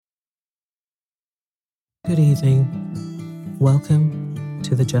Good evening. Welcome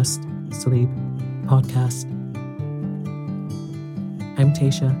to the Just Sleep podcast. I'm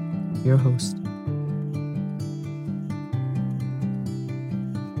Tasha, your host.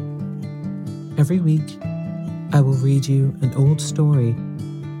 Every week, I will read you an old story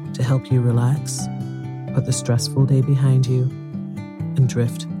to help you relax, put the stressful day behind you, and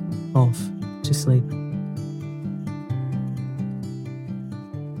drift off to sleep.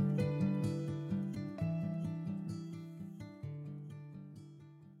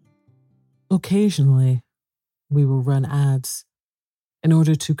 Occasionally, we will run ads in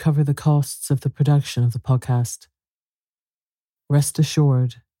order to cover the costs of the production of the podcast. Rest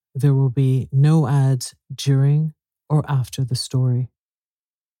assured, there will be no ads during or after the story.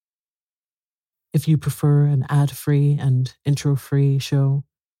 If you prefer an ad-free and intro-free show,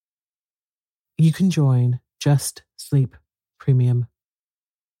 you can join Just Sleep Premium.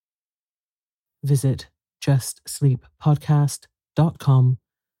 Visit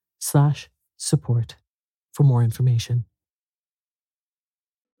justsleeppodcast.com/support for more information.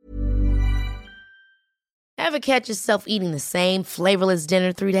 Ever catch yourself eating the same flavorless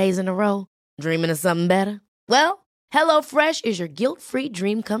dinner 3 days in a row? Dreaming of something better? Well, HelloFresh is your guilt-free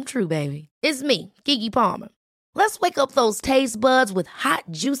dream come true, baby. It's me, Keke Palmer. Let's wake up those taste buds with hot,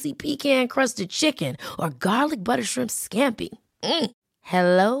 juicy pecan-crusted chicken or garlic butter shrimp scampi.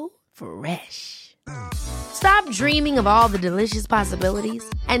 Hello Fresh. Stop dreaming of all the delicious possibilities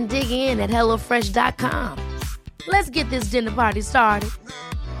and dig in at HelloFresh.com. Let's get this dinner party started.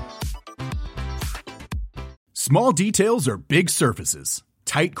 Small details are big surfaces.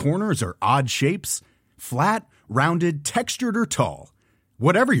 Tight corners are odd shapes. Flat, rounded, textured, or tall.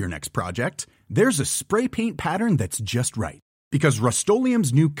 Whatever your next project, there's a spray paint pattern that's just right. Because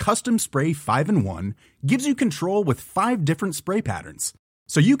Rust-Oleum's new Custom Spray 5-in-1 gives you control with 5 different spray patterns.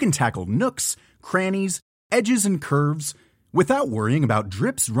 So you can tackle nooks, crannies, edges, and curves without worrying about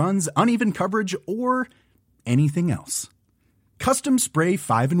drips, runs, uneven coverage, or anything else. Custom Spray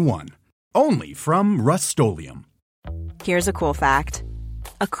 5-in-1. Only from Rust-Oleum. Here's a cool fact.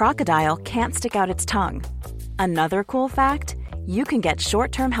 A crocodile can't stick out its tongue. Another cool fact, you can get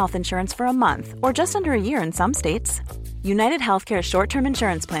short-term health insurance for a month or just under a year in some states. United Healthcare short-term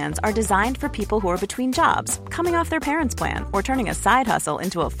insurance plans are designed for people who are between jobs, coming off their parents' plan, or turning a side hustle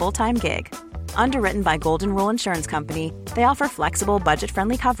into a full-time gig. Underwritten by Golden Rule Insurance Company, they offer flexible,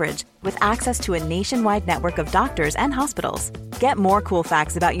 budget-friendly coverage with access to a nationwide network of doctors and hospitals. Get more cool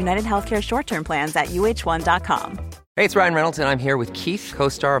facts about United Healthcare short-term plans at uh1.com. Hey, it's Ryan Reynolds, and I'm here with Keith,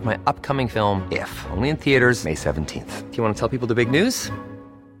 co-star of my upcoming film, If, only in theaters May 17th. Do you want to tell people the big news?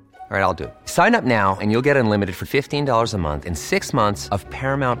 All right, I'll do it. Sign up now and you'll get unlimited for $15 a month and 6 months of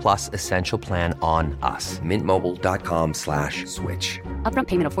Paramount Plus Essential Plan on us. MintMobile.com/switch. Upfront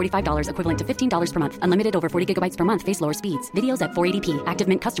payment of $45 equivalent to $15 per month. Unlimited over 40 gigabytes per month. Face lower speeds. Videos at 480p. Active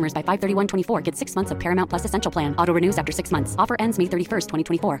Mint customers by 531.24 get 6 months of Paramount Plus Essential Plan. Auto renews after 6 months. Offer ends May 31st,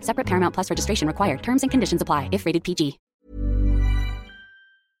 2024. Separate Paramount Plus registration required. Terms and conditions apply if rated PG.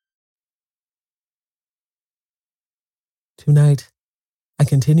 Tonight, I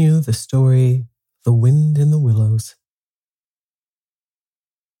continue the story The Wind in the Willows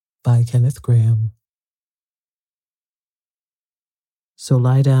by Kenneth Grahame. So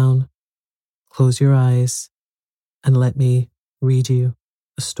lie down, close your eyes, and let me read you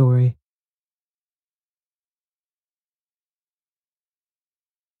a story.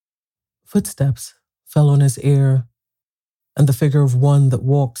 Footsteps fell on his ear, and the figure of one that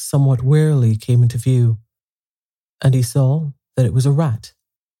walked somewhat warily came into view, and he saw that it was a rat,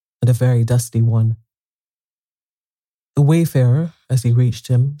 and a very dusty one. The wayfarer, as he reached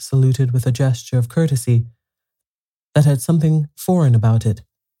him, saluted with a gesture of courtesy that had something foreign about it,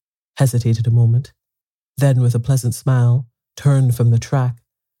 hesitated a moment, then with a pleasant smile turned from the track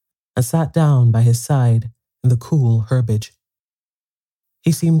and sat down by his side in the cool herbage.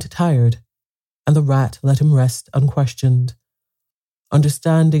 He seemed tired, and the rat let him rest unquestioned,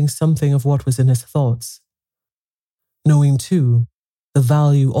 understanding something of what was in his thoughts, knowing, too, the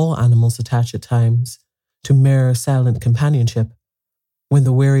value all animals attach at times to mere silent companionship when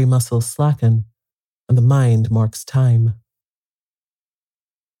the weary muscles slacken and the mind marks time.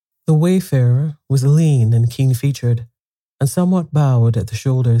 The wayfarer was lean and keen-featured and somewhat bowed at the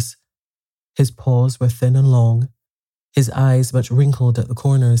shoulders. His paws were thin and long, his eyes much wrinkled at the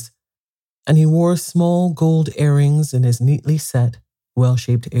corners, and he wore small gold earrings in his neatly set,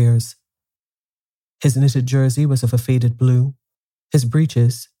 well-shaped ears. His knitted jersey was of a faded blue. His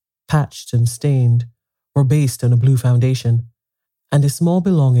breeches, patched and stained, were based on a blue foundation, and his small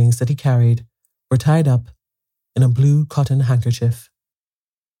belongings that he carried were tied up in a blue cotton handkerchief.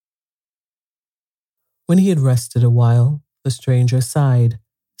 When he had rested a while, the stranger sighed,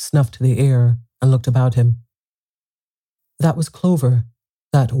 snuffed the air, and looked about him. That was clover,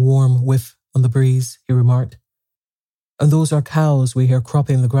 that warm whiff on the breeze, he remarked. And those are cows we hear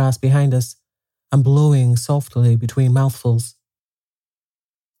cropping the grass behind us and blowing softly between mouthfuls.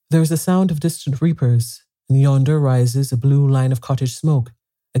 There is a sound of distant reapers, and yonder rises a blue line of cottage smoke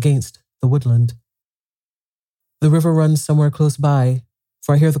against the woodland. The river runs somewhere close by,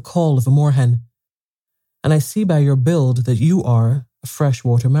 for I hear the call of a moorhen, and I see by your build that you are a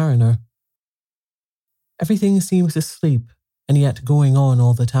freshwater mariner. Everything seems asleep, and yet going on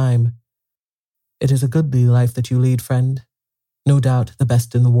all the time. It is a goodly life that you lead, friend. No doubt the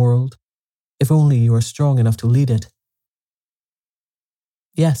best in the world, if only you are strong enough to lead it.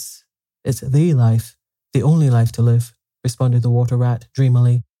 Yes, it's the life, the only life to live, responded the water rat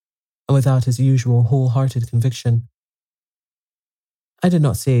dreamily, and without his usual wholehearted conviction. I did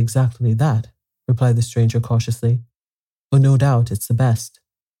not say exactly that, replied the stranger cautiously. But no doubt it's the best.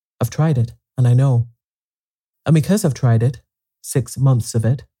 I've tried it, and I know. And because I've tried it, 6 months of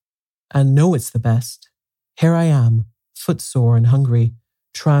it, and know it's the best, here I am, footsore and hungry,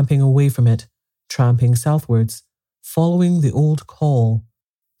 tramping away from it, tramping southwards, following the old call,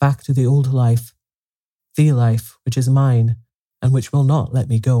 back to the old life, the life which is mine and which will not let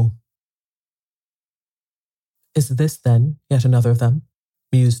me go. Is this, then, yet another of them?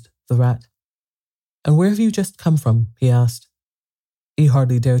 Mused the rat. And where have you just come from? He asked. He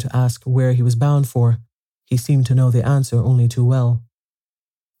hardly dared to ask where he was bound for. He seemed to know the answer only too well.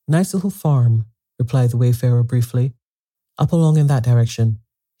 Nice little farm, replied the wayfarer briefly. Up along in that direction.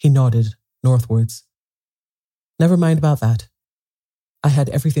 He nodded northwards. Never mind about that. I had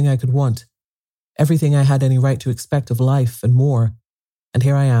everything I could want, everything I had any right to expect of life and more, and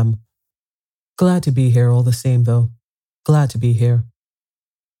here I am. Glad to be here all the same, though. Glad to be here.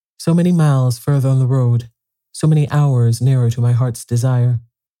 So many miles further on the road, so many hours nearer to my heart's desire.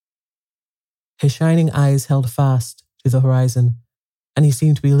 His shining eyes held fast to the horizon, and he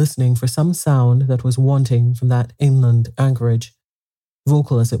seemed to be listening for some sound that was wanting from that inland anchorage,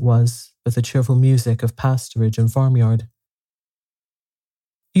 vocal as it was with the cheerful music of pasturage and farmyard.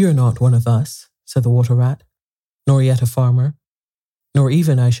 You're not one of us, said the water rat, nor yet a farmer, nor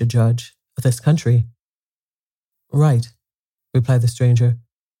even, I should judge, of this country. Right, replied the stranger.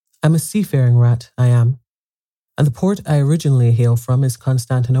 I'm a seafaring rat, I am, and the port I originally hail from is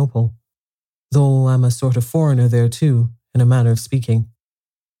Constantinople, though I'm a sort of foreigner there too, in a manner of speaking.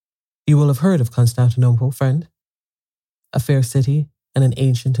 You will have heard of Constantinople, friend? A fair city, and an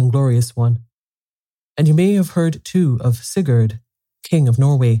ancient and glorious one. And you may have heard too of Sigurd, King of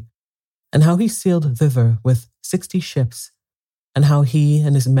Norway, and how he sailed thither with 60 ships, and how he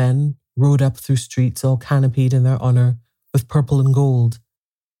and his men rode up through streets all canopied in their honour with purple and gold,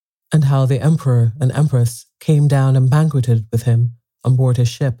 and how the emperor and empress came down and banqueted with him on board his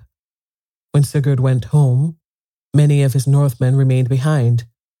ship. When Sigurd went home, many of his Northmen remained behind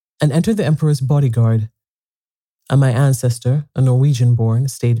and entered the emperor's bodyguard, and my ancestor, a Norwegian-born,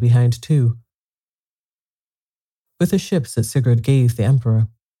 stayed behind too, with the ships that Sigurd gave the emperor.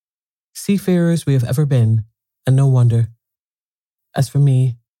 Seafarers we have ever been, and no wonder. As for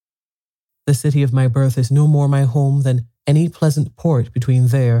me, the city of my birth is no more my home than any pleasant port between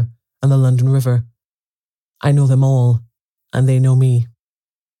there and the London River. I know them all, and they know me.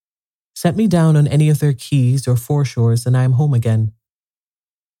 Set me down on any of their quays or foreshores, and I am home again.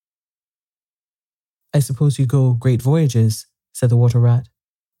 I suppose you go great voyages, said the water rat,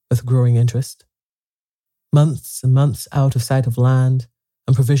 with growing interest. Months and months out of sight of land,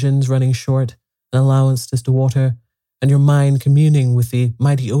 and provisions running short, and allowance as to water, and your mind communing with the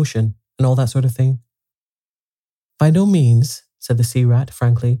mighty ocean, and all that sort of thing. By no means, said the sea rat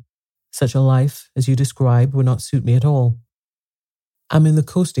frankly. Such a life as you describe would not suit me at all. I'm in the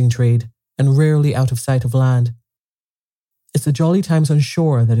coasting trade, and rarely out of sight of land. It's the jolly times on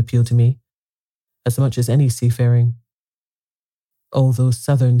shore that appeal to me, as much as any seafaring. Oh, those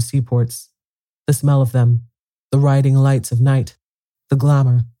southern seaports, the smell of them, the riding lights of night, the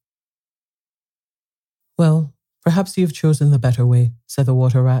glamour. Well, perhaps you have chosen the better way, said the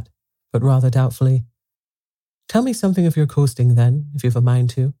water rat, but rather doubtfully. Tell me something of your coasting then, if you've a mind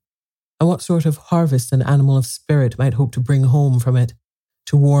to, and what sort of harvest an animal of spirit might hope to bring home from it,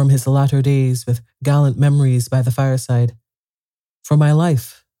 to warm his latter days with gallant memories by the fireside. For my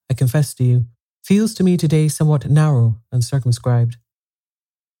life, I confess to you, feels to me today somewhat narrow and circumscribed.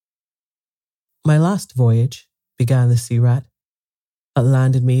 My last voyage, began the sea rat, that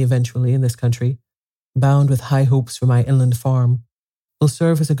landed me eventually in this country, bound with high hopes for my inland farm, will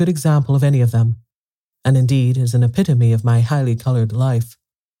serve as a good example of any of them, and indeed as an epitome of my highly coloured life.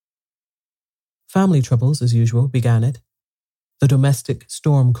 Family troubles, as usual, began it. The domestic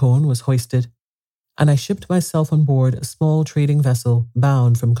storm cone was hoisted, and I shipped myself on board a small trading vessel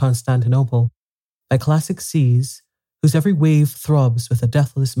bound from Constantinople by classic seas whose every wave throbs with a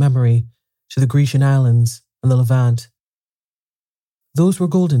deathless memory to the Grecian islands and the Levant. Those were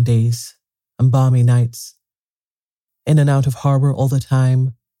golden days and balmy nights. In and out of harbour all the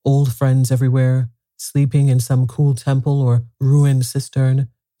time, old friends everywhere, sleeping in some cool temple or ruined cistern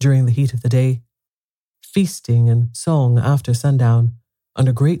during the heat of the day, feasting and song after sundown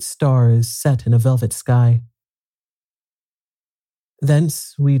under great stars set in a velvet sky.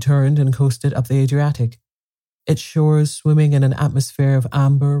 Thence we turned and coasted up the Adriatic, its shores swimming in an atmosphere of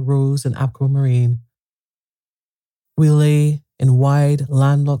amber, rose, and aquamarine. We lay in wide,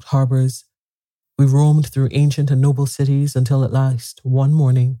 landlocked harbours. We roamed through ancient and noble cities until at last, one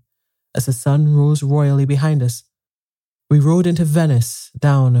morning, as the sun rose royally behind us, we rode into Venice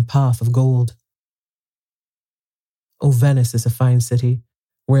down a path of gold. Oh, Venice is a fine city,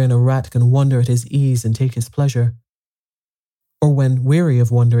 wherein a rat can wander at his ease and take his pleasure, or when weary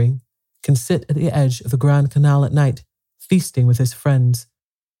of wandering, can sit at the edge of the Grand Canal at night, feasting with his friends,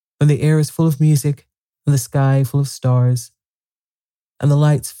 when the air is full of music and the sky full of stars, and the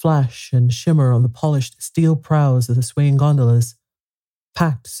lights flash and shimmer on the polished steel prows of the swaying gondolas,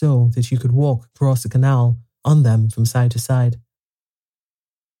 packed so that you could walk across the canal on them from side to side.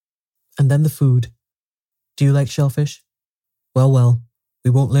 And then the food. Do you like shellfish? Well, we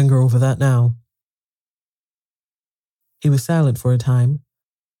won't linger over that now. He was silent for a time,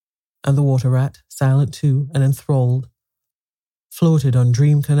 and the water rat, silent too and enthralled, floated on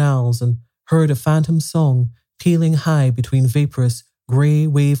dream canals and heard a phantom song pealing high between vaporous, grey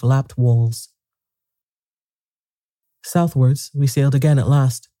wave-lapped walls. Southwards we sailed again at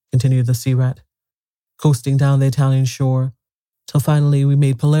last, continued the sea rat, coasting down the Italian shore, till finally we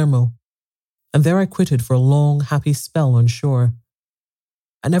made Palermo, and there I quitted for a long, happy spell on shore.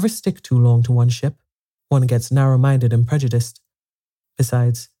 I never stick too long to one ship. One gets narrow-minded and prejudiced.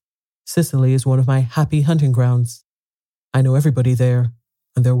 Besides, Sicily is one of my happy hunting grounds. I know everybody there,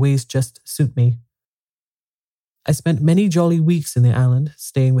 and their ways just suit me. I spent many jolly weeks in the island,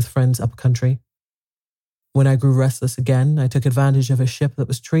 staying with friends up country. When I grew restless again, I took advantage of a ship that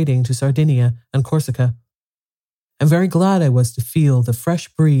was trading to Sardinia and Corsica. And very glad I was to feel the fresh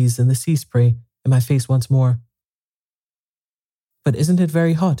breeze and the sea spray in my face once more. But isn't it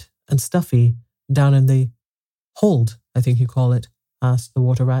very hot and stuffy down in the hold, I think you call it? Asked the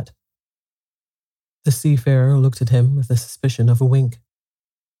water rat. The seafarer looked at him with the suspicion of a wink.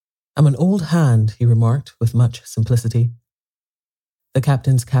 I'm an old hand, he remarked with much simplicity. The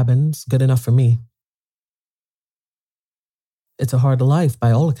captain's cabin's good enough for me. It's a hard life by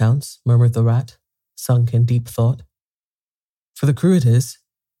all accounts, murmured the rat, sunk in deep thought. For the crew it is,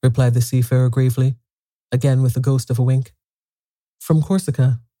 replied the seafarer gravely, again with the ghost of a wink. From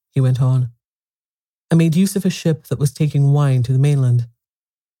Corsica, he went on, I made use of a ship that was taking wine to the mainland.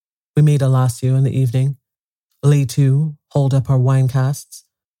 We made a lasso in the evening, lay to, hauled up our wine casks,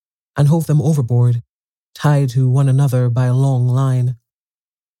 and hove them overboard, tied to one another by a long line.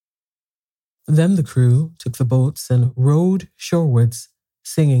 Then the crew took the boats and rowed shorewards,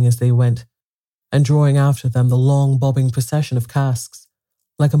 singing as they went, and drawing after them the long bobbing procession of casks,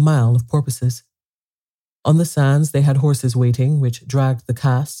 like a mile of porpoises. On the sands they had horses waiting, which dragged the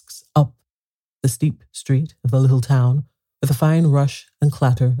casks up the steep street of the little town with a fine rush and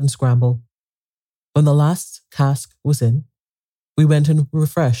clatter and scramble. When the last cask was in, we went and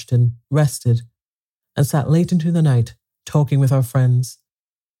refreshed and rested, and sat late into the night, talking with our friends,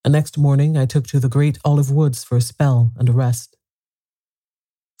 and next morning I took to the great olive woods for a spell and a rest.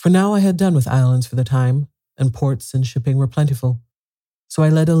 For now I had done with islands for the time, and ports and shipping were plentiful, so I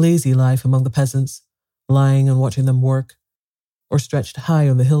led a lazy life among the peasants, lying and watching them work, or stretched high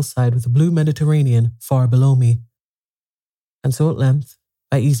on the hillside with the blue Mediterranean far below me. And so at length,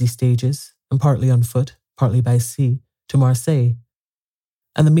 by easy stages, and partly on foot, partly by sea, to Marseille,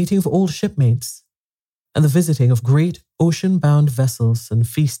 and the meeting of old shipmates, and the visiting of great ocean-bound vessels and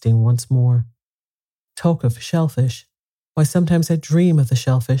feasting once more. Talk of shellfish. Why, sometimes I dream of the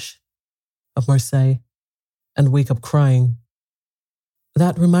shellfish, of Marseille, and wake up crying.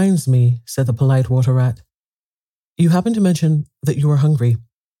 That reminds me, said the polite water rat. You happened to mention that you were hungry,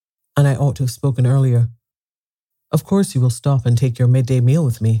 and I ought to have spoken earlier. Of course you will stop and take your midday meal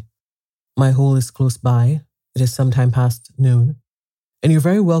with me. My hole is close by. It is some time past noon, and you're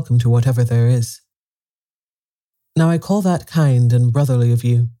very welcome to whatever there is. Now I call that kind and brotherly of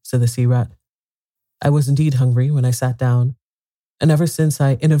you, said the sea rat. I was indeed hungry when I sat down, and ever since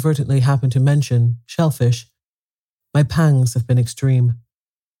I inadvertently happened to mention shellfish, my pangs have been extreme.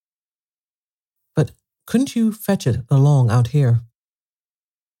 couldn't you fetch it along out here?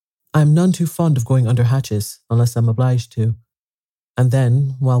 I am none too fond of going under hatches unless I'm obliged to, and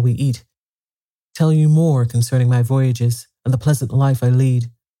then, while we eat, tell you more concerning my voyages and the pleasant life I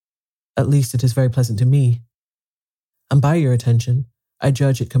lead. At least it is very pleasant to me, and by your attention, I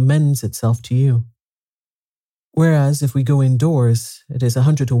judge it commends itself to you. Whereas if we go indoors, it is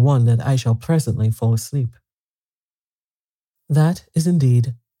 100 to 1 that I shall presently fall asleep. That is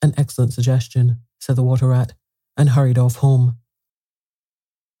indeed an excellent suggestion, said the water rat, and hurried off home.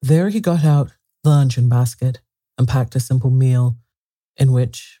 There he got out the luncheon basket and packed a simple meal, in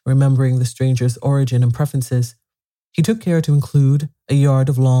which, remembering the stranger's origin and preferences, he took care to include a yard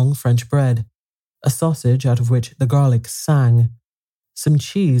of long French bread, a sausage out of which the garlic sang, some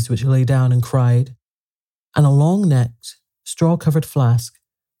cheese which lay down and cried, and a long-necked, straw-covered flask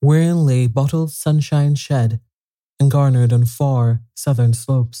wherein lay bottled sunshine shed and garnered on far southern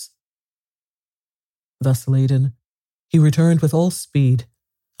slopes. Thus laden, he returned with all speed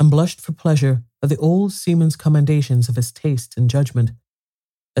and blushed for pleasure at the old seaman's commendations of his taste and judgment,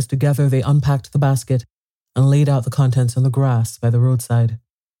 as together they unpacked the basket and laid out the contents on the grass by the roadside.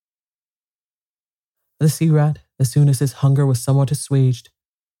 The sea rat, as soon as his hunger was somewhat assuaged,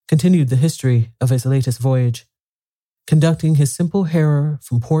 continued the history of his latest voyage, conducting his simple hearer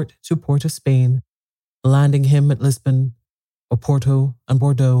from port to port of Spain, landing him at Lisbon, Oporto, and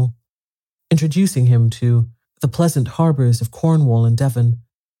Bordeaux, introducing him to the pleasant harbours of Cornwall and Devon,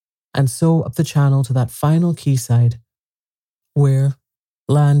 and so up the channel to that final quayside, where,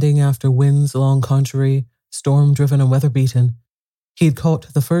 landing after winds long contrary, storm-driven and weather-beaten, he had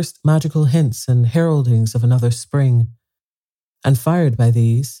caught the first magical hints and heraldings of another spring, and fired by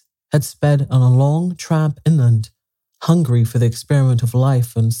these, had sped on a long tramp inland, hungry for the experiment of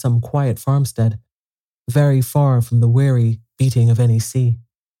life on some quiet farmstead, very far from the weary beating of any sea.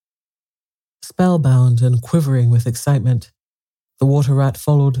 Spellbound and quivering with excitement, the water rat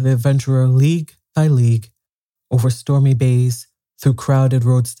followed the adventurer league by league, over stormy bays, through crowded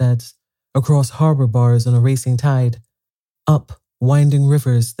roadsteads, across harbour bars on a racing tide, up winding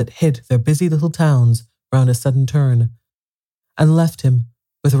rivers that hid their busy little towns round a sudden turn, and left him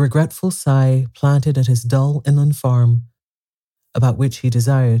with a regretful sigh planted at his dull inland farm, about which he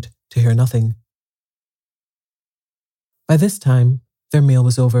desired to hear nothing. By this time, their meal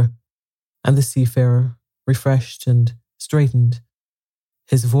was over, and the seafarer, refreshed and straightened,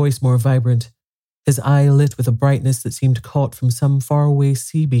 his voice more vibrant, his eye lit with a brightness that seemed caught from some faraway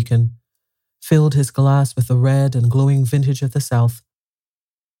sea beacon, filled his glass with the red and glowing vintage of the south,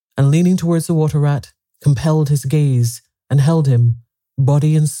 and leaning towards the water rat, compelled his gaze and held him,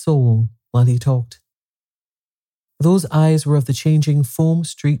 body and soul, while he talked. Those eyes were of the changing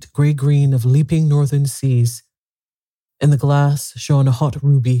foam-streaked grey-green of leaping northern seas. In the glass shone a hot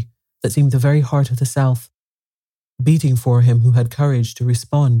ruby that seemed the very heart of the south, beating for him who had courage to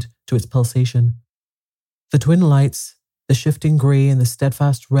respond to its pulsation. The twin lights, the shifting grey and the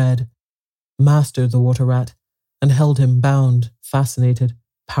steadfast red, mastered the water rat and held him bound, fascinated,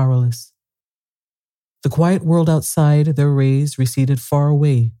 powerless. The quiet world outside, their rays receded far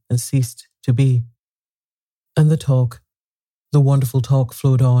away and ceased to be. And the wonderful talk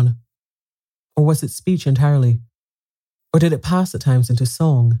flowed on. Or was it speech entirely? Or did it pass at times into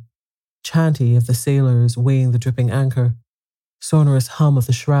song, chanty of the sailors weighing the dripping anchor, sonorous hum of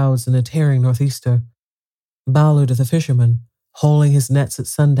the shrouds in a tearing northeaster, ballad of the fisherman hauling his nets at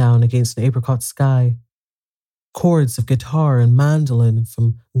sundown against an apricot sky, chords of guitar and mandolin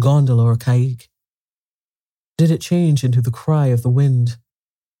from gondola or caique? Did it change into the cry of the wind,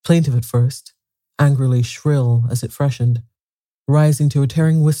 plaintive at first, angrily shrill as it freshened, rising to a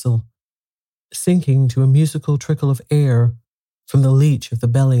tearing whistle, sinking to a musical trickle of air from the leach of the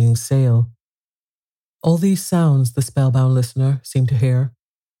bellying sail? All these sounds the spellbound listener seemed to hear,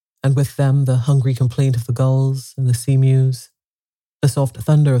 and with them the hungry complaint of the gulls and the sea-mews, the soft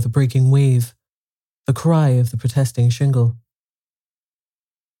thunder of the breaking wave, the cry of the protesting shingle.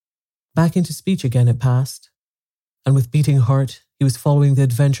 Back into speech again it passed, and with beating heart he was following the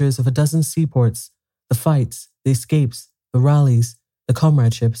adventures of a dozen seaports, the fights, the escapes, the rallies, the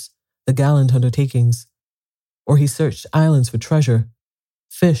comradeships, the gallant undertakings, or he searched islands for treasure,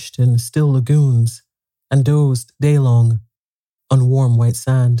 fished in still lagoons, and dozed day-long on warm white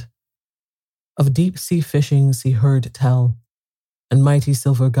sand. Of deep-sea fishings he heard tell, and mighty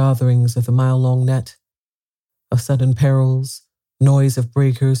silver gatherings of the mile-long net, of sudden perils, noise of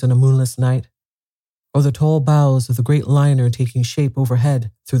breakers on a moonless night, or the tall bows of the great liner taking shape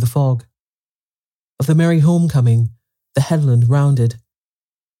overhead through the fog, of the merry homecoming, the headland rounded,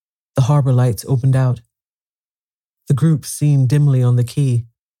 the harbour lights opened out, the groups seen dimly on the quay,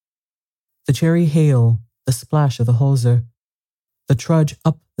 The cherry hail, the splash of the hawser, the trudge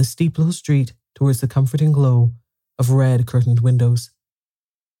up the steep little street towards the comforting glow of red-curtained windows.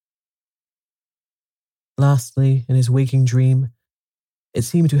 Lastly, in his waking dream, it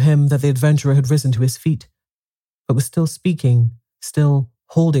seemed to him that the adventurer had risen to his feet, but was still speaking, still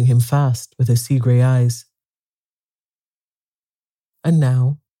holding him fast with his sea-grey eyes. "And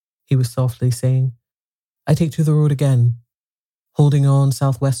now," he was softly saying, "I take to the road again, holding on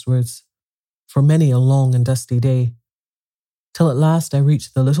southwestwards, for many a long and dusty day, till at last I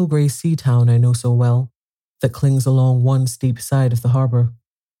reach the little grey sea town I know so well, that clings along one steep side of the harbour.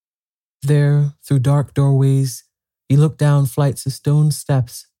 There, through dark doorways, you look down flights of stone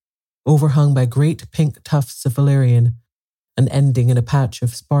steps, overhung by great pink tufts of valerian, and ending in a patch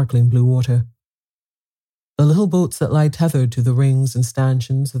of sparkling blue water. The little boats that lie tethered to the rings and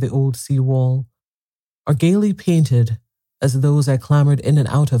stanchions of the old sea wall are gaily painted as those I clambered in and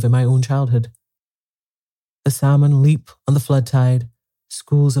out of in my own childhood. The salmon leap on the flood tide,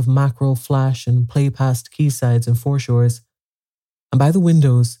 schools of mackerel flash and play past quaysides and foreshores, and by the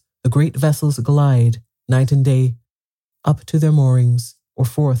windows the great vessels glide, night and day, up to their moorings or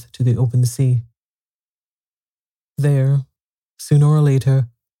forth to the open sea. There, sooner or later,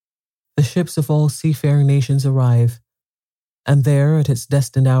 the ships of all seafaring nations arrive, and there, at its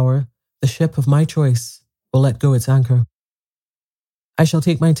destined hour, the ship of my choice will let go its anchor. I shall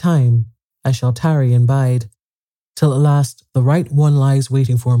take my time, I shall tarry and bide, till at last the right one lies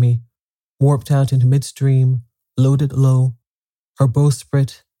waiting for me, warped out into midstream, loaded low, her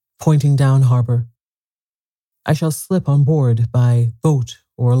bowsprit pointing down harbour. I shall slip on board by boat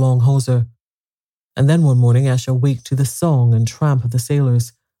or long hawser, and then one morning I shall wake to the song and tramp of the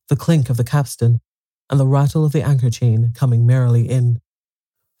sailors, the clink of the capstan, and the rattle of the anchor chain coming merrily in.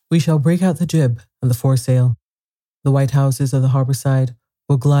 We shall break out the jib and the foresail. The white houses of the harbour side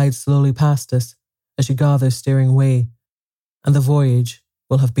will glide slowly past us as she gathers steering away, and the voyage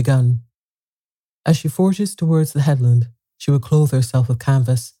will have begun. As she forges towards the headland, she will clothe herself with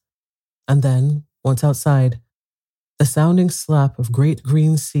canvas, and then, once outside, the sounding slap of great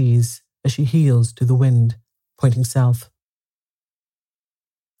green seas as she heels to the wind, pointing south.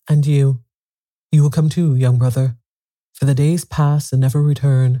 And you will come too, young brother, for the days pass and never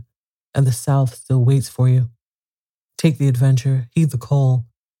return, and the south still waits for you. Take the adventure, heed the call,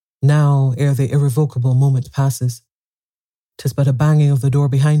 now ere the irrevocable moment passes. 'Tis but a banging of the door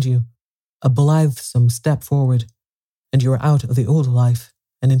behind you, a blithesome step forward, and you are out of the old life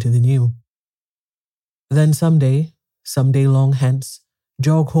and into the new. Then some day long hence,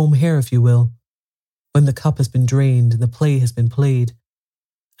 jog home here if you will, when the cup has been drained and the play has been played,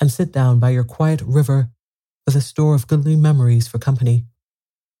 and sit down by your quiet river with a store of goodly memories for company.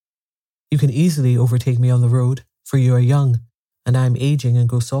 You can easily overtake me on the road, for you are young, and I am aging and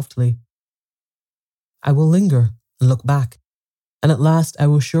go softly. I will linger and look back, and at last I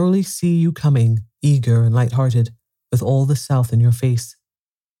will surely see you coming, eager and light-hearted, with all the south in your face.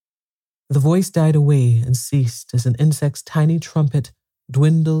 The voice died away and ceased as an insect's tiny trumpet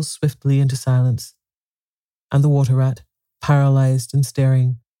dwindles swiftly into silence, and the water rat, paralyzed and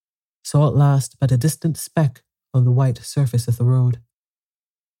staring, saw at last but a distant speck on the white surface of the road.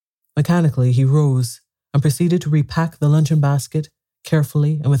 Mechanically he rose and proceeded to repack the luncheon basket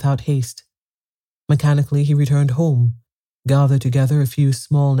carefully and without haste. Mechanically he returned home, gathered together a few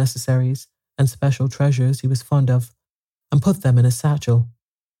small necessaries and special treasures he was fond of, and put them in a satchel,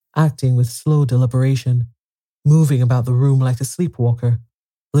 acting with slow deliberation, moving about the room like a sleepwalker,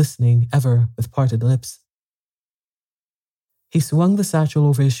 listening ever with parted lips. He swung the satchel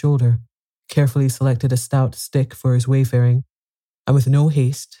over his shoulder, carefully selected a stout stick for his wayfaring, and with no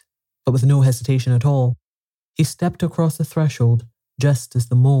haste, but with no hesitation at all, he stepped across the threshold just as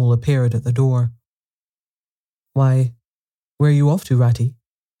the mole appeared at the door. "Why, where are you off to, Ratty?"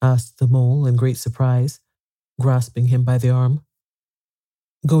 asked the mole in great surprise, grasping him by the arm.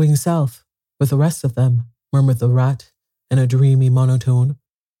 "Going south, with the rest of them," murmured the rat in a dreamy monotone,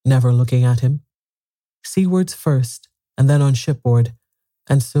 never looking at him. "Seawards first, and then on shipboard,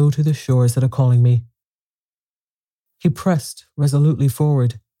 and so to the shores that are calling me." He pressed resolutely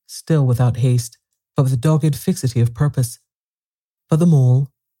forward, still without haste, but with dogged fixity of purpose. But the mole,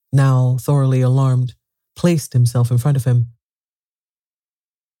 now thoroughly alarmed, placed himself in front of him,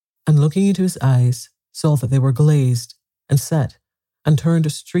 and looking into his eyes, saw that they were glazed and set and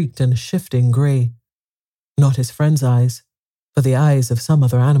turned streaked and shifting grey. Not his friend's eyes, but the eyes of some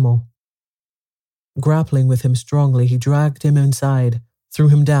other animal. Grappling with him strongly, he dragged him inside, threw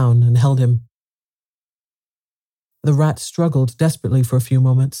him down, and held him. The rat struggled desperately for a few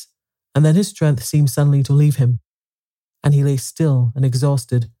moments, and then his strength seemed suddenly to leave him, and he lay still and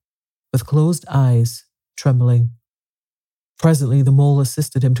exhausted, with closed eyes, trembling. Presently the mole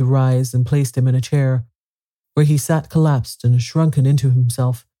assisted him to rise and placed him in a chair, where he sat collapsed and shrunken into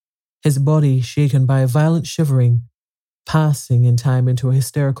himself, his body shaken by a violent shivering, passing in time into a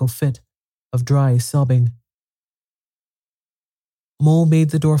hysterical fit of dry sobbing. Mole made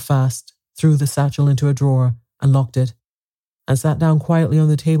the door fast, threw the satchel into a drawer and locked it, and sat down quietly on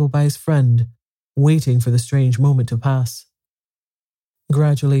the table by his friend, waiting for the strange moment to pass.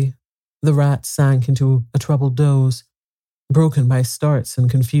 Gradually, the rat sank into a troubled doze, broken by starts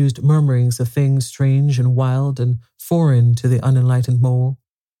and confused murmurings of things strange and wild and foreign to the unenlightened mole,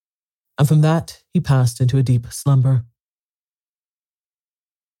 and from that he passed into a deep slumber.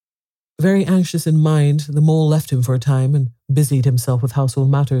 Very anxious in mind, the mole left him for a time and busied himself with household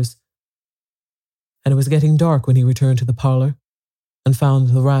matters. And it was getting dark when he returned to the parlour and found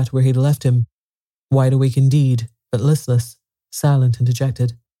the rat where he'd left him, wide awake indeed, but listless, silent and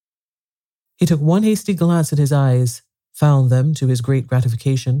dejected. He took one hasty glance at his eyes, found them, to his great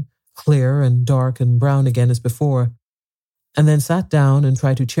gratification, clear and dark and brown again as before, and then sat down and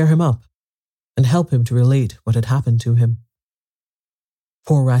tried to cheer him up and help him to relate what had happened to him.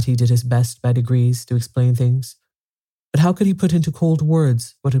 Poor Ratty did his best by degrees to explain things, but how could he put into cold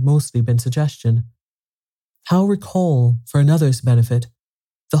words what had mostly been suggestion? How recall, for another's benefit,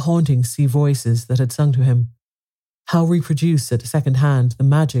 the haunting sea voices that had sung to him? How reproduce at second hand the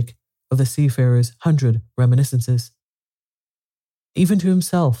magic of the seafarer's 100 reminiscences? Even to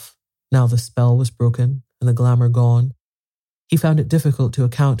himself, now the spell was broken and the glamour gone, he found it difficult to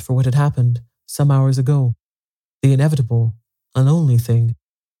account for what had happened some hours ago, the inevitable and only thing.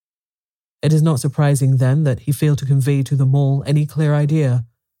 It is not surprising, then, that he failed to convey to the mole any clear idea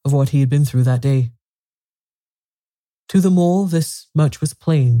of what he had been through that day. To the mole, this much was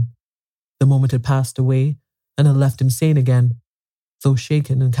plain. The moment had passed away and had left him sane again, though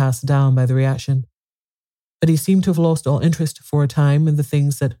shaken and cast down by the reaction. But he seemed to have lost all interest for a time in the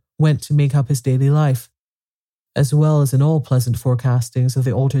things that went to make up his daily life, as well as in all pleasant forecastings of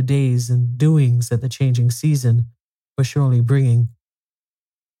the altered days and doings that the changing season was surely bringing.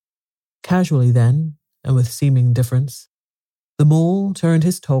 Casually then, and with seeming indifference, the mole turned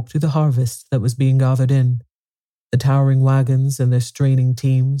his talk to the harvest that was being gathered in, the towering wagons and their straining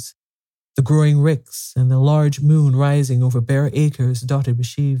teams, the growing ricks and the large moon rising over bare acres dotted with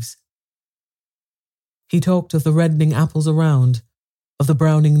sheaves. He talked of the reddening apples around, of the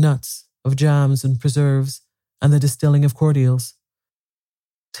browning nuts, of jams and preserves, and the distilling of cordials,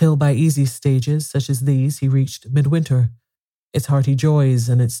 till by easy stages such as these he reached midwinter, its hearty joys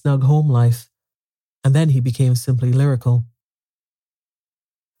and its snug home life, and then he became simply lyrical.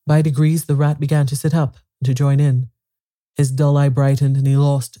 By degrees the rat began to sit up and to join in. His dull eye brightened and he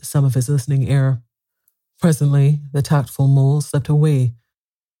lost some of his listening air. Presently the tactful mole slipped away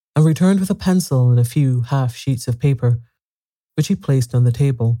and returned with a pencil and a few half sheets of paper, which he placed on the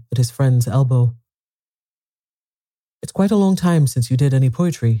table at his friend's elbow. "It's quite a long time since you did any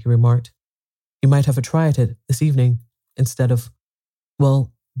poetry," he remarked. "You might have a try at it this evening, instead of,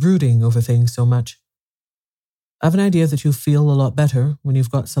 brooding over things so much. I've an idea that you'll feel a lot better when you've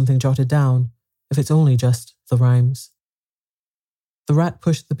got something jotted down, if it's only just the rhymes." The rat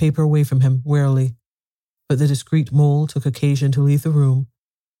pushed the paper away from him warily, but the discreet mole took occasion to leave the room,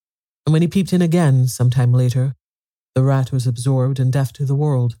 and when he peeped in again some time later, the rat was absorbed and deaf to the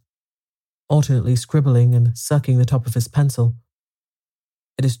world, alternately scribbling and sucking the top of his pencil.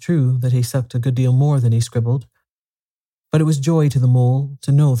 It is true that he sucked a good deal more than he scribbled, but it was joy to the mole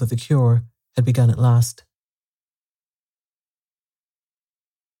to know that the cure had begun at last.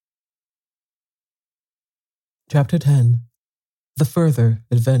 Chapter 10. The Further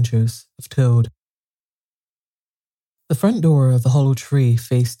Adventures of Toad. The front door of the hollow tree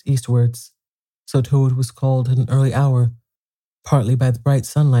faced eastwards, so Toad was called at an early hour, partly by the bright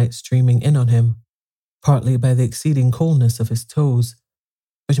sunlight streaming in on him, partly by the exceeding coldness of his toes,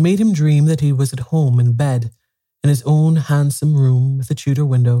 which made him dream that he was at home in bed in his own handsome room with a Tudor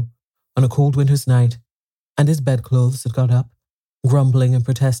window on a cold winter's night, and his bedclothes had got up, grumbling and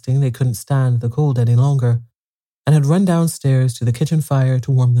protesting they couldn't stand the cold any longer, and had run downstairs to the kitchen fire to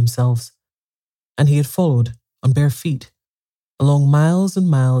warm themselves, and he had followed, on bare feet, along miles and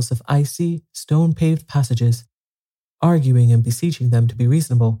miles of icy, stone-paved passages, arguing and beseeching them to be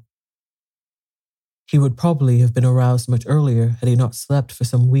reasonable. He would probably have been aroused much earlier had he not slept for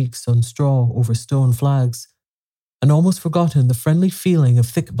some weeks on straw over stone flags, and almost forgotten the friendly feeling of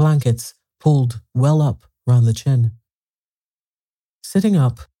thick blankets pulled well up round the chin. Sitting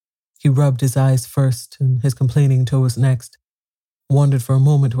up, he rubbed his eyes first and his complaining toes next, wondered for a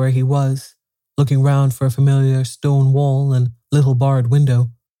moment where he was, looking round for a familiar stone wall and little barred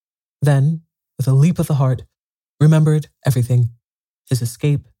window, Then, with a leap of the heart, remembered everything. His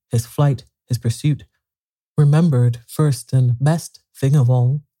escape, his flight, his pursuit. Remembered, first and best thing of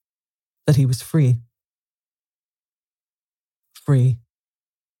all, that he was free. Free.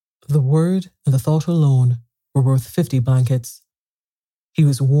 The word and the thought alone were worth 50 blankets. He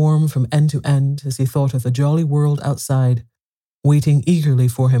was warm from end to end as he thought of the jolly world outside, waiting eagerly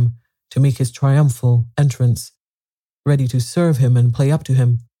for him to make his triumphal entrance, ready to serve him and play up to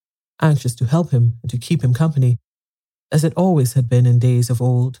him, anxious to help him and to keep him company, as it always had been in days of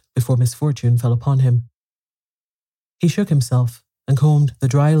old before misfortune fell upon him. He shook himself and combed the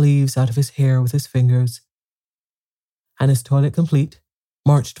dry leaves out of his hair with his fingers, and his toilet complete,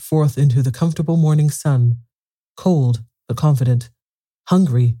 marched forth into the comfortable morning sun, cold but confident,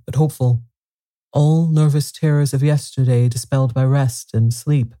 hungry but hopeful, all nervous terrors of yesterday dispelled by rest and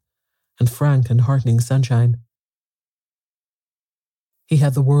sleep and frank and heartening sunshine. He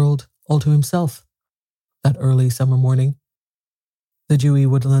had the world all to himself that early summer morning. The dewy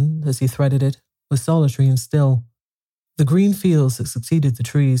woodland, as he threaded it, was solitary and still. The green fields that succeeded the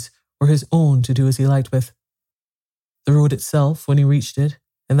trees were his own to do as he liked with. The road itself, when he reached it,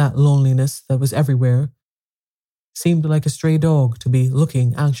 in that loneliness that was everywhere, seemed like a stray dog to be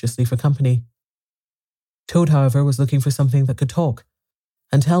looking anxiously for company. Toad, however, was looking for something that could talk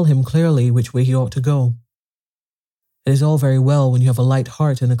and tell him clearly which way he ought to go. It is all very well when you have a light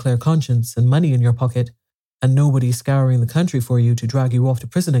heart and a clear conscience and money in your pocket, and nobody scouring the country for you to drag you off to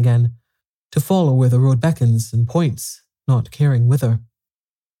prison again, to follow where the road beckons and points, not caring whither.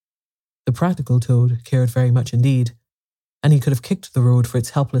 The practical Toad cared very much indeed, and he could have kicked the road for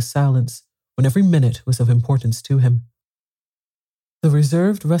its helpless silence when every minute was of importance to him. The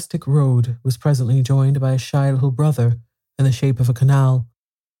reserved rustic road was presently joined by a shy little brother in the shape of a canal,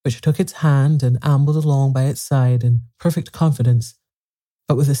 which took its hand and ambled along by its side in perfect confidence,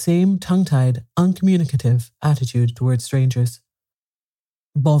 but with the same tongue-tied, uncommunicative attitude towards strangers.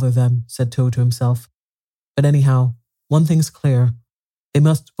 Bother them, said Toad to himself. But anyhow, one thing's clear. They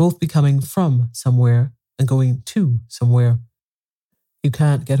must both be coming from somewhere and going to somewhere. You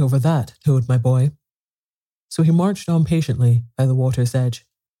can't get over that, Toad, my boy. So he marched on patiently by the water's edge.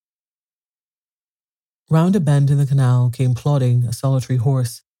 Round a bend in the canal came plodding a solitary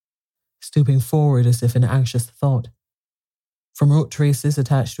horse, stooping forward as if in anxious thought. From rote traces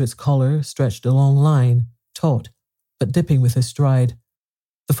attached to its collar stretched a long line, taut, but dipping with his stride,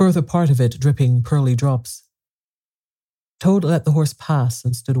 the further part of it dripping pearly drops. Toad let the horse pass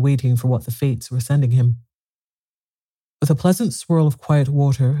and stood waiting for what the fates were sending him. With a pleasant swirl of quiet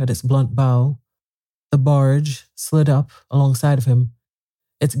water at its blunt bow, the barge slid up alongside of him,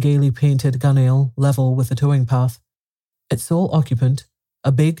 its gaily painted gunwale level with the towing path, its sole occupant,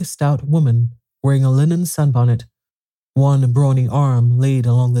 a big, stout woman wearing a linen sunbonnet, one brawny arm laid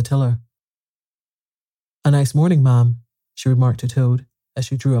along the tiller. A nice morning, ma'am, she remarked to Toad as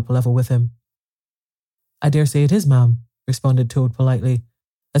she drew up level with him. I dare say it is, ma'am, responded Toad politely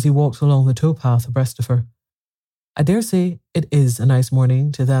as he walked along the towpath abreast of her. I dare say it is a nice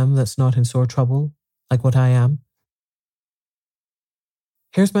morning to them that's not in sore trouble, like what I am.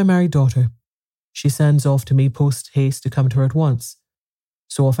 Here's my married daughter. She sends off to me post-haste to come to her at once.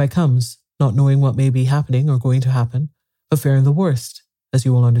 So off I comes, not knowing what may be happening or going to happen, but fearing the worst, as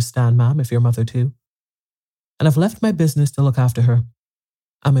you will understand, ma'am, if you're mother too. And I've left my business to look after her.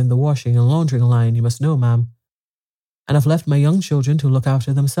 I'm in the washing and laundering line, you must know, ma'am. And I've left my young children to look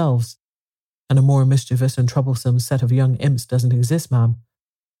after themselves. And a more mischievous and troublesome set of young imps doesn't exist, ma'am.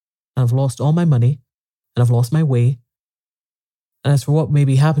 And I've lost all my money, and I've lost my way. And as for what may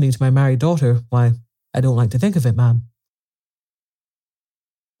be happening to my married daughter, why, I don't like to think of it, ma'am.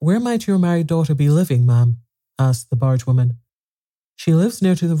 Where might your married daughter be living, ma'am? Asked the bargewoman. She lives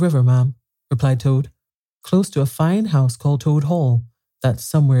near to the river, ma'am, replied Toad, close to a fine house called Toad Hall, that's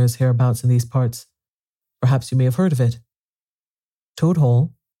somewheres hereabouts in these parts. Perhaps you may have heard of it. Toad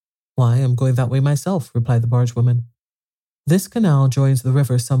Hall? Why, I'm going that way myself, replied the bargewoman. This canal joins the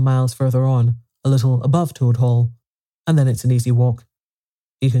river some miles further on, a little above Toad Hall, and then it's an easy walk.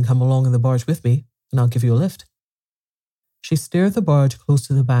 You can come along in the barge with me, and I'll give you a lift. She steered the barge close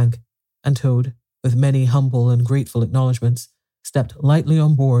to the bank, and Toad, with many humble and grateful acknowledgments, stepped lightly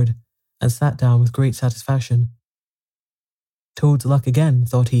on board and sat down with great satisfaction. Toad's luck again,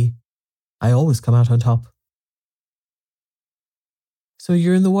 thought he. I always come out on top. So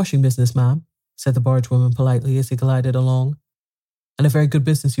you're in the washing business, ma'am, said the bargewoman politely as he glided along. And a very good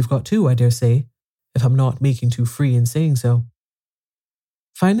business you've got too, I dare say, if I'm not making too free in saying so.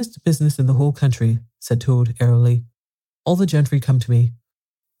 Finest business in the whole country, said Toad airily. All the gentry come to me.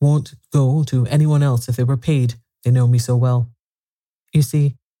 Won't go to anyone else if they were paid, they know me so well. You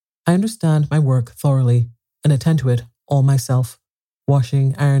see, I understand my work thoroughly and attend to it all myself.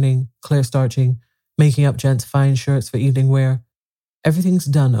 Washing, ironing, clear starching, making up gents' fine shirts for evening wear. Everything's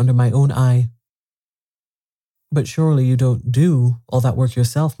done under my own eye. But surely you don't do all that work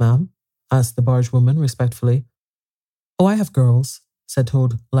yourself, ma'am? Asked the barge woman respectfully. Oh, I have girls, said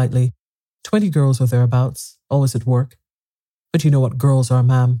Toad lightly. 20 girls or thereabouts, always at work. But you know what girls are,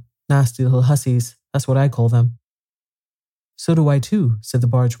 ma'am. Nasty little hussies, that's what I call them. So do I too, said the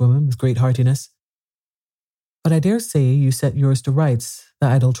barge woman with great heartiness. But I dare say you set yours to rights, the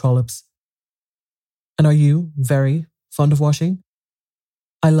idle trollops. And are you very fond of washing?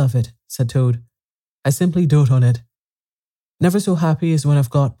 I love it, said Toad. I simply dote on it. Never so happy as when I've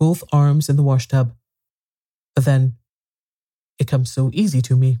got both arms in the washtub. But then, it comes so easy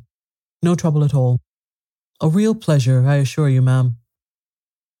to me. No trouble at all. A real pleasure, I assure you, ma'am.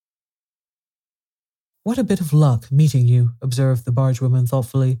 What a bit of luck meeting you, observed the barge woman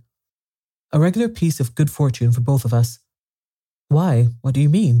thoughtfully. A regular piece of good fortune for both of us. Why, what do you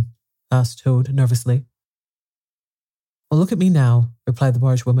mean? Asked Toad nervously. Well, look at me now, replied the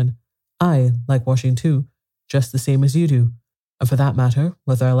barge woman. I like washing too, just the same as you do. And for that matter,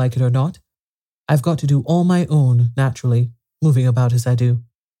 whether I like it or not, I've got to do all my own, naturally, moving about as I do.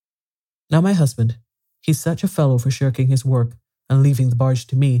 Now my husband, he's such a fellow for shirking his work and leaving the barge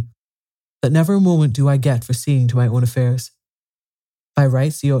to me, that never a moment do I get for seeing to my own affairs. By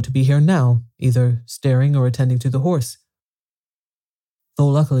rights, he ought to be here now, either staring or attending to the horse. Though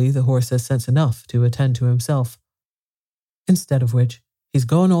luckily the horse has sense enough to attend to himself. Instead of which, he's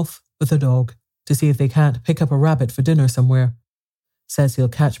gone off with the dog to see if they can't pick up a rabbit for dinner somewhere. Says he'll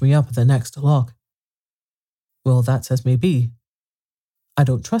catch me up at the next lock. Well, that's as may be. I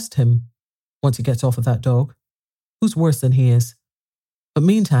don't trust him, once he gets off of that dog. Who's worse than he is? But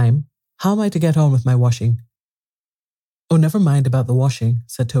meantime, how am I to get on with my washing? Oh, never mind about the washing,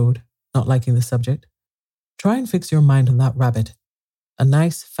 said Toad, not liking the subject. Try and fix your mind on that rabbit. A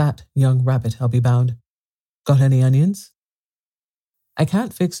nice, fat, young rabbit, I'll be bound. Got any onions? I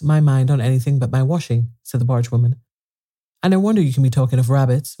can't fix my mind on anything but my washing, said the barge woman. And I wonder you can be talking of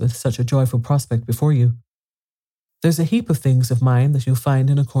rabbits with such a joyful prospect before you. There's a heap of things of mine that you'll find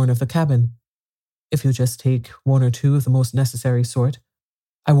in a corner of the cabin. If you'll just take one or two of the most necessary sort,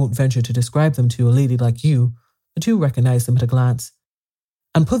 I won't venture to describe them to a lady like you, but you recognize them at a glance,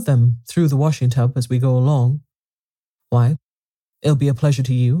 and put them through the washing tub as we go along, why, it'll be a pleasure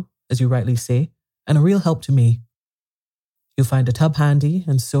to you, as you rightly say, and a real help to me. You'll find a tub handy,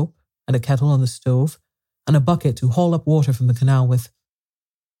 and soap, and a kettle on the stove, and a bucket to haul up water from the canal with.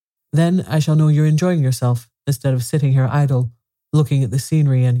 Then I shall know you're enjoying yourself, instead of sitting here idle, looking at the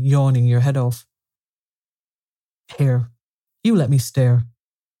scenery and yawning your head off. Here, you let me stare,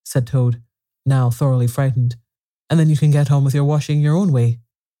 said Toad, now thoroughly frightened, and then you can get on with your washing your own way.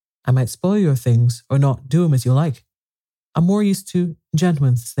 I might spoil your things or not do 'em as you like. I'm more used to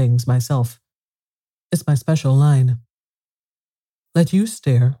gentlemen's things myself. It's my special line. Let you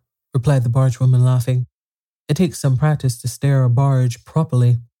stare, replied the barge woman, laughing. It takes some practice to steer a barge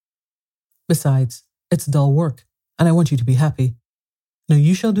properly. Besides, it's dull work, and I want you to be happy. Now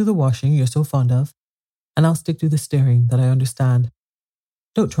you shall do the washing you're so fond of, and I'll stick to the steering that I understand.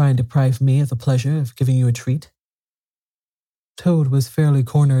 Don't try and deprive me of the pleasure of giving you a treat. Toad was fairly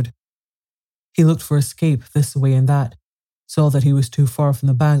cornered. He looked for escape this way and that, saw that he was too far from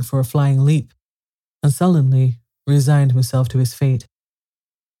the bank for a flying leap, and sullenly resigned himself to his fate.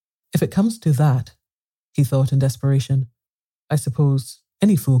 If it comes to that, he thought in desperation, I suppose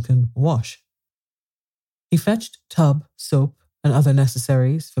any fool can wash. He fetched tub, soap, and other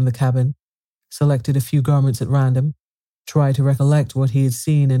necessaries from the cabin, selected a few garments at random, tried to recollect what he had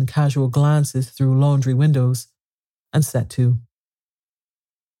seen in casual glances through laundry windows, and set to.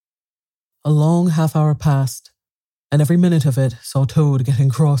 A long half-hour passed, and every minute of it saw Toad getting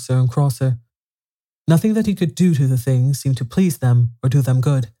crosser and crosser. Nothing that he could do to the things seemed to please them or do them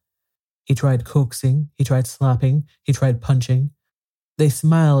good. He tried coaxing, he tried slapping, he tried punching. They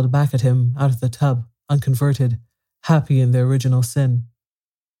smiled back at him out of the tub, unconverted, happy in their original sin.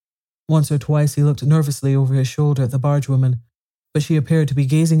 Once or twice he looked nervously over his shoulder at the barge woman, but she appeared to be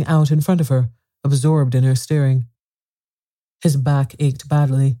gazing out in front of her, absorbed in her staring. His back ached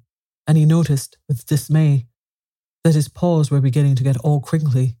badly, and he noticed, with dismay, that his paws were beginning to get all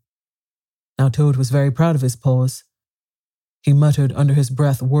crinkly. Now Toad was very proud of his paws. He muttered under his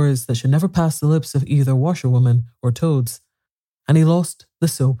breath words that should never pass the lips of either washerwoman or Toads, and he lost the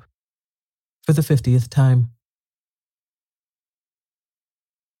soap for the 50th time.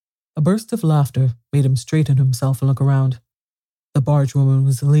 A burst of laughter made him straighten himself and look around. The barge woman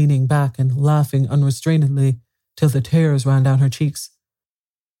was leaning back and laughing unrestrainedly till the tears ran down her cheeks.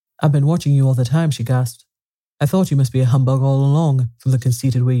 I've been watching you all the time, she gasped. I thought you must be a humbug all along, from the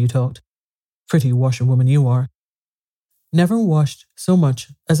conceited way you talked. Pretty washerwoman you are. Never washed so much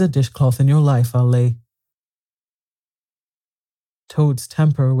as a dishcloth in your life, I'll lay. Toad's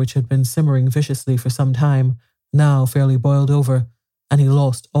temper, which had been simmering viciously for some time, now fairly boiled over, and he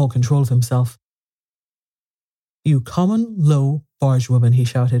lost all control of himself. You common, low bargewoman, he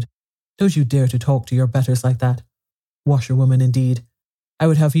shouted. Don't you dare to talk to your betters like that. Washerwoman, indeed. I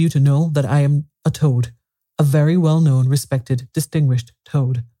would have you to know that I am a toad, a very well-known, respected, distinguished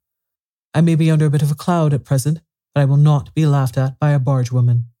toad. I may be under a bit of a cloud at present, but I will not be laughed at by a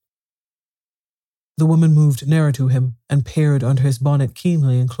bargewoman. The woman moved nearer to him and peered under his bonnet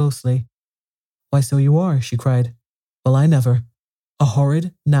keenly and closely. Why, so you are, she cried. Well, I never. A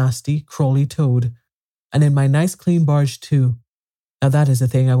horrid, nasty, crawly toad, and in my nice clean barge too. Now that is a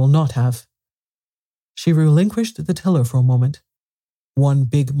thing I will not have. She relinquished the tiller for a moment. One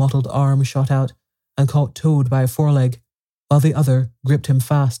big mottled arm shot out and caught Toad by a foreleg, while the other gripped him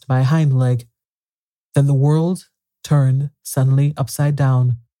fast by a hind leg. Then the world turned suddenly upside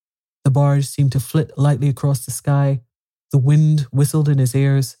down. The barge seemed to flit lightly across the sky, the wind whistled in his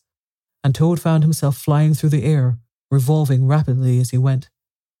ears, and Toad found himself flying through the air, revolving rapidly as he went.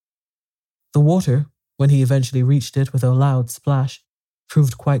 The water, when he eventually reached it with a loud splash,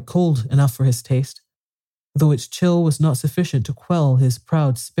 proved quite cold enough for his taste, though its chill was not sufficient to quell his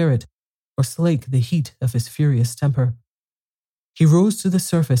proud spirit or slake the heat of his furious temper. He rose to the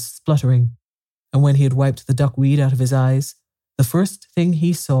surface spluttering, and when he had wiped the duckweed out of his eyes, the first thing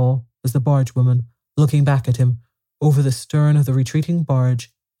he saw was the bargewoman looking back at him over the stern of the retreating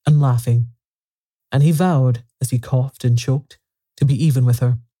barge and laughing, and he vowed, as he coughed and choked, to be even with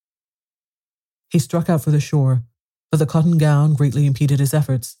her. He struck out for the shore, but the cotton gown greatly impeded his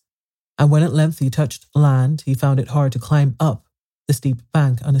efforts, and when at length he touched land, he found it hard to climb up the steep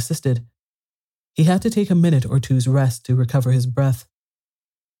bank unassisted. He had to take a minute or two's rest to recover his breath.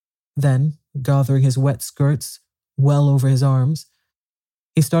 Then, gathering his wet skirts well over his arms,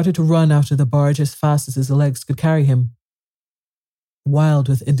 he started to run after the barge as fast as his legs could carry him, wild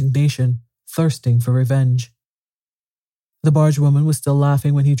with indignation, thirsting for revenge. The bargewoman was still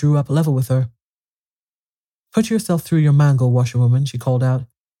laughing when he drew up level with her. Put yourself through your mangle, washerwoman, she called out,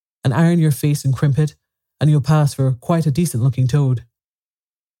 and iron your face and crimp it, and you'll pass for quite a decent-looking toad.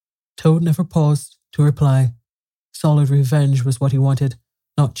 Toad never paused to reply. Solid revenge was what he wanted,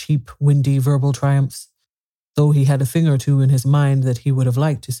 not cheap, windy verbal triumphs, though he had a thing or two in his mind that he would have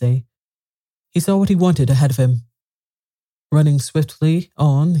liked to say. He saw what he wanted ahead of him. Running swiftly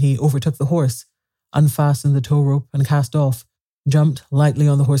on, he overtook the horse, unfastened the tow rope and cast off, jumped lightly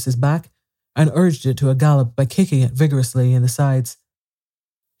on the horse's back, and urged it to a gallop by kicking it vigorously in the sides.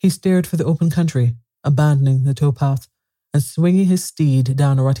 He stared for the open country, abandoning the towpath and swinging his steed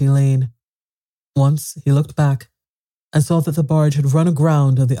down a rutty lane. Once he looked back and saw that the barge had run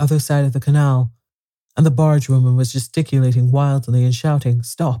aground on the other side of the canal, and the bargewoman was gesticulating wildly and shouting,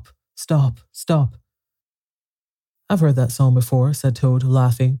 "Stop! Stop! Stop!" "I've heard that song before," said Toad,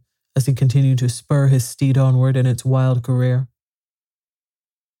 laughing, as he continued to spur his steed onward in its wild career.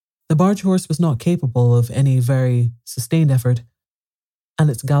 The barge horse was not capable of any very sustained effort, and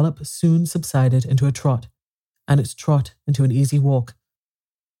its gallop soon subsided into a trot, and its trot into an easy walk.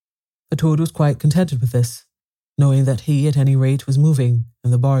 The Toad was quite contented with this, knowing that he, at any rate, was moving,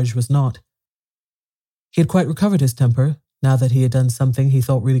 and the barge was not. He had quite recovered his temper, now that he had done something he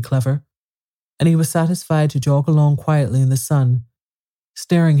thought really clever, and he was satisfied to jog along quietly in the sun,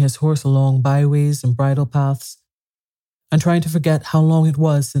 steering his horse along byways and bridle paths, and trying to forget how long it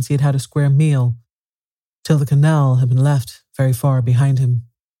was since he had had a square meal, till the canal had been left very far behind him.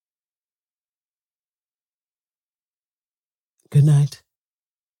 Good night.